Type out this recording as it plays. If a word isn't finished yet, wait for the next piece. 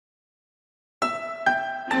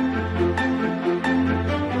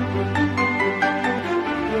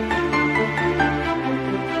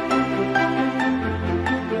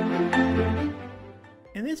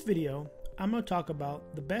In this video, I'm going to talk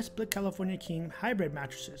about the best Split California King hybrid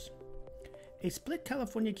mattresses. A Split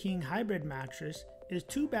California King hybrid mattress is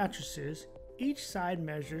two mattresses, each side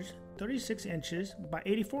measures 36 inches by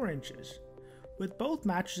 84 inches. With both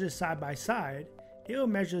mattresses side by side, it will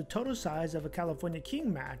measure the total size of a California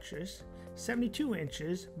King mattress, 72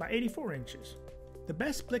 inches by 84 inches. The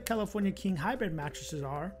best Split California King hybrid mattresses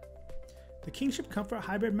are the Kingship Comfort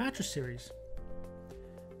Hybrid Mattress Series.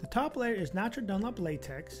 The top layer is natural Dunlop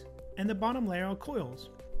latex and the bottom layer are coils.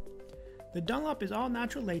 The Dunlop is all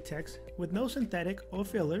natural latex with no synthetic or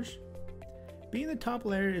fillers. Being the top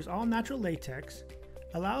layer is all natural latex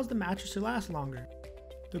allows the mattress to last longer.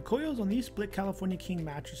 The coils on these Split California King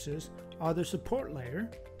mattresses are their support layer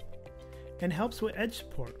and helps with edge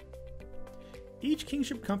support. Each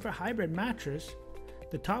Kingship Comfort hybrid mattress,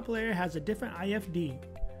 the top layer has a different IFD,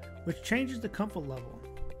 which changes the comfort level.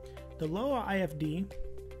 The lower IFD,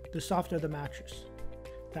 the softer the mattress.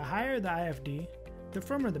 The higher the IFD, the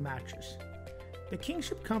firmer the mattress. The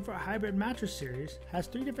Kingship Comfort Hybrid Mattress Series has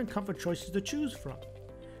 3 different comfort choices to choose from: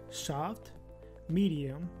 soft,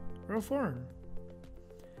 medium, or firm.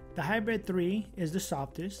 The Hybrid 3 is the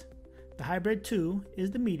softest, the Hybrid 2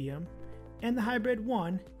 is the medium, and the Hybrid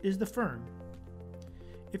 1 is the firm.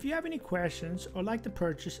 If you have any questions or like to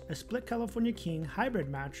purchase a Split California King hybrid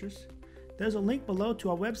mattress, there's a link below to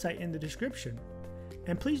our website in the description.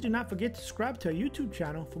 And please do not forget to subscribe to our YouTube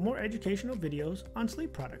channel for more educational videos on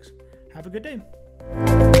sleep products. Have a good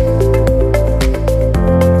day.